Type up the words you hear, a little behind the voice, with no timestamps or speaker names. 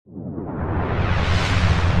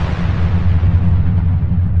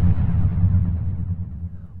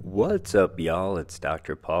What's up, y'all? It's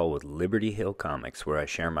Dr. Paul with Liberty Hill Comics, where I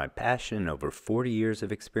share my passion and over 40 years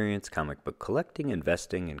of experience comic book collecting,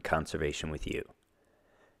 investing, and conservation with you.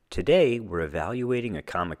 Today, we're evaluating a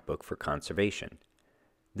comic book for conservation.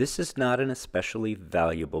 This is not an especially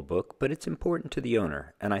valuable book, but it's important to the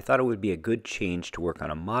owner, and I thought it would be a good change to work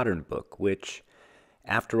on a modern book, which,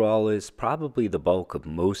 after all, is probably the bulk of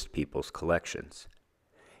most people's collections.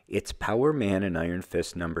 It's Powerman and Iron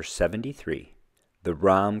Fist number 73. The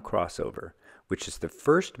Rom crossover, which is the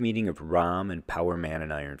first meeting of Rom and Powerman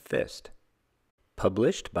and Iron Fist.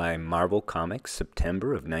 Published by Marvel Comics, September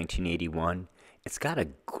of 1981, it's got a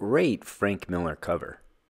great Frank Miller cover.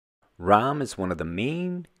 Rom is one of the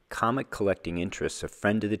main comic collecting interests of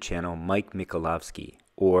friend of the channel Mike Mikolavsky,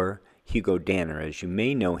 or Hugo Danner, as you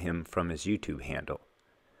may know him from his YouTube handle.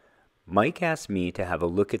 Mike asked me to have a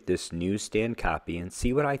look at this newsstand copy and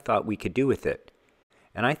see what I thought we could do with it.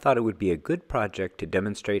 And I thought it would be a good project to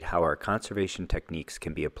demonstrate how our conservation techniques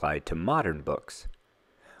can be applied to modern books.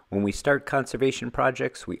 When we start conservation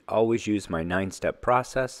projects, we always use my 9-step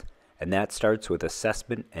process, and that starts with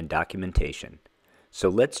assessment and documentation. So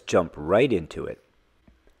let's jump right into it.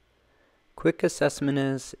 Quick assessment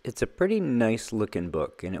is, it's a pretty nice looking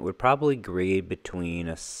book, and it would probably grade between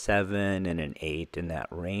a 7 and an 8 in that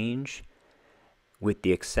range, with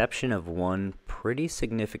the exception of one pretty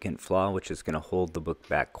significant flaw, which is going to hold the book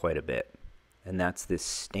back quite a bit. And that's this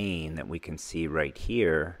stain that we can see right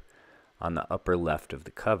here on the upper left of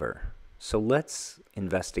the cover. So let's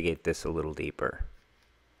investigate this a little deeper.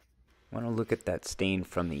 I want to look at that stain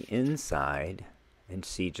from the inside and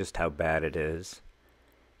see just how bad it is.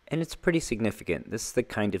 And it's pretty significant. This is the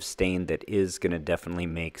kind of stain that is going to definitely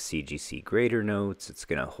make CGC grader notes. It's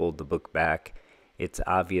going to hold the book back. It's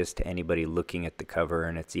obvious to anybody looking at the cover,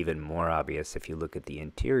 and it's even more obvious if you look at the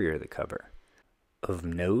interior of the cover. Of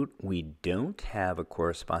note, we don't have a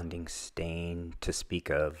corresponding stain to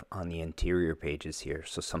speak of on the interior pages here,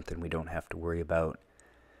 so something we don't have to worry about.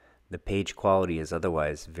 The page quality is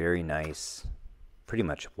otherwise very nice, pretty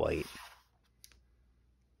much white.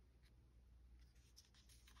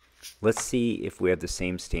 Let's see if we have the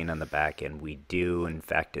same stain on the back, and we do. In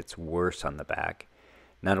fact, it's worse on the back.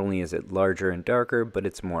 Not only is it larger and darker, but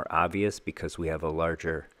it's more obvious because we have a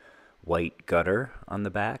larger white gutter on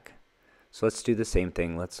the back. So let's do the same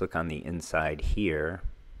thing. Let's look on the inside here.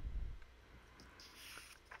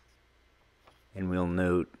 And we'll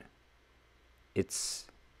note it's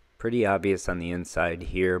pretty obvious on the inside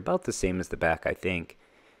here, about the same as the back, I think.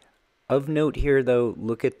 Of note here, though,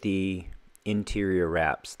 look at the interior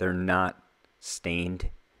wraps. They're not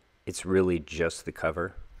stained. It's really just the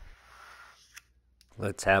cover.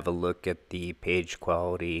 Let's have a look at the page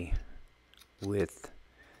quality with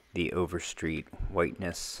the Overstreet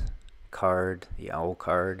whiteness card, the owl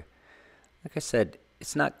card. Like I said,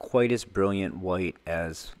 it's not quite as brilliant white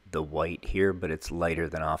as the white here, but it's lighter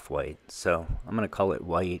than off-white. So I'm going to call it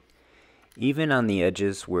white. Even on the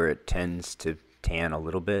edges where it tends to tan a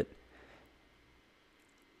little bit,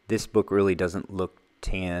 this book really doesn't look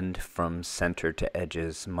tanned from center to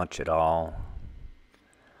edges much at all.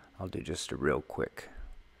 I'll do just a real quick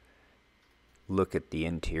look at the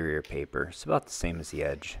interior paper. It's about the same as the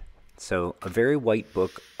edge. So a very white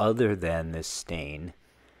book other than this stain.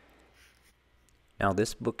 Now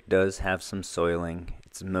this book does have some soiling.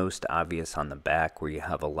 It's most obvious on the back where you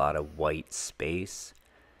have a lot of white space.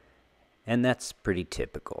 And that's pretty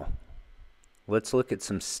typical. Let's look at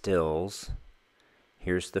some stills.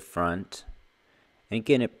 Here's the front. And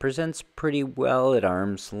again, it presents pretty well at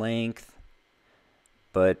arm's length,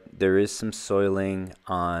 but there is some soiling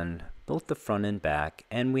on both the front and back,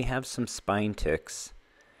 and we have some spine ticks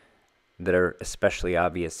that are especially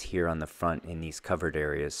obvious here on the front in these covered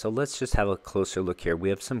areas. So let's just have a closer look here. We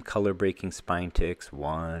have some color breaking spine ticks,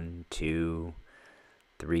 1, 2,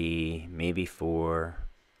 3, maybe 4.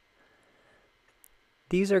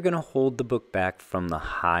 These are going to hold the book back from the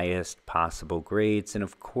highest possible grades, and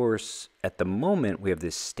of course at the moment we have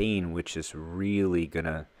this stain which is really going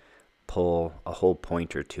to pull a whole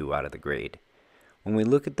point or two out of the grade. When we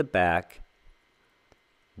look at the back,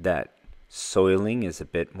 that soiling is a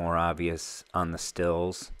bit more obvious on the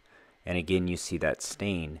stills, and again you see that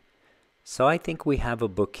stain. So I think we have a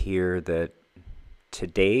book here that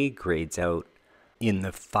today grades out in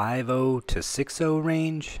the 5.0 to 6.0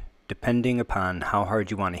 range, depending upon how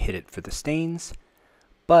hard you want to hit it for the stains.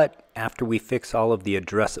 But after we fix all of the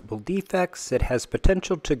addressable defects, it has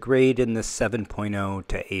potential to grade in the 7.0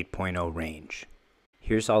 to 8.0 range.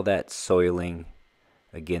 Here's all that soiling.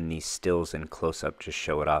 Again, these stills in close-up just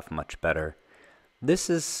show it off much better. This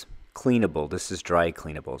is cleanable. This is dry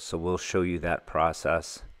cleanable, so we'll show you that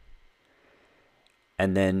process.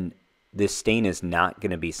 And then this stain is not going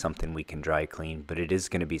to be something we can dry clean, but it is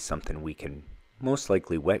going to be something we can most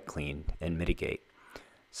likely wet clean and mitigate.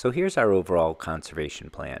 So here's our overall conservation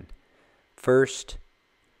plan. First,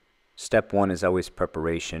 step one is always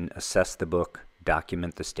preparation. Assess the book,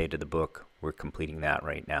 document the state of the book. We're completing that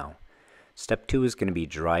right now. Step two is going to be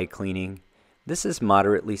dry cleaning. This is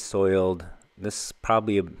moderately soiled. This is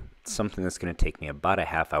probably something that's going to take me about a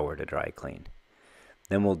half hour to dry clean.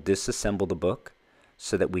 Then we'll disassemble the book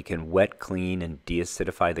so that we can wet clean and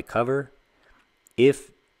deacidify the cover. If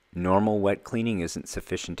normal wet cleaning isn't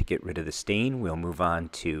sufficient to get rid of the stain, we'll move on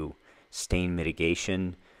to stain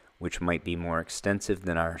mitigation, which might be more extensive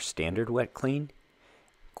than our standard wet clean.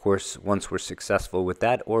 Of course, once we're successful with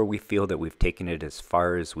that, or we feel that we've taken it as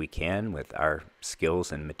far as we can with our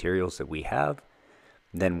skills and materials that we have,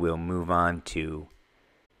 then we'll move on to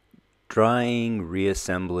drying,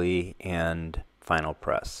 reassembly, and final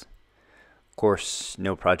press. Of course,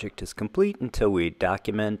 no project is complete until we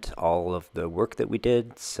document all of the work that we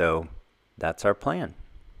did, so that's our plan.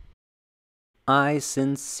 I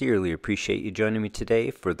sincerely appreciate you joining me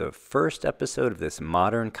today for the first episode of this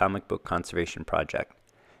modern comic book conservation project.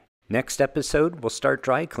 Next episode, we'll start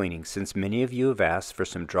dry cleaning, since many of you have asked for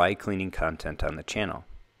some dry cleaning content on the channel.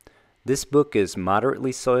 This book is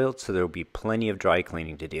moderately soiled, so there will be plenty of dry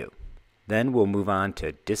cleaning to do. Then we'll move on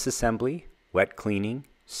to disassembly, wet cleaning,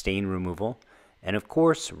 stain removal, and of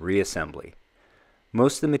course, reassembly.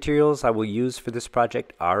 Most of the materials I will use for this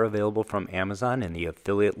project are available from Amazon and the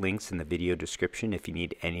affiliate links in the video description if you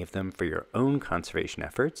need any of them for your own conservation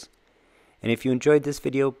efforts. And if you enjoyed this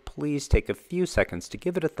video, please take a few seconds to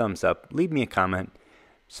give it a thumbs up, leave me a comment,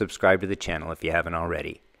 subscribe to the channel if you haven't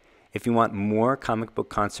already. If you want more comic book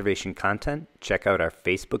conservation content, check out our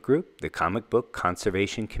Facebook group, the Comic Book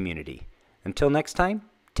Conservation Community. Until next time,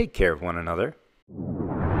 take care of one another.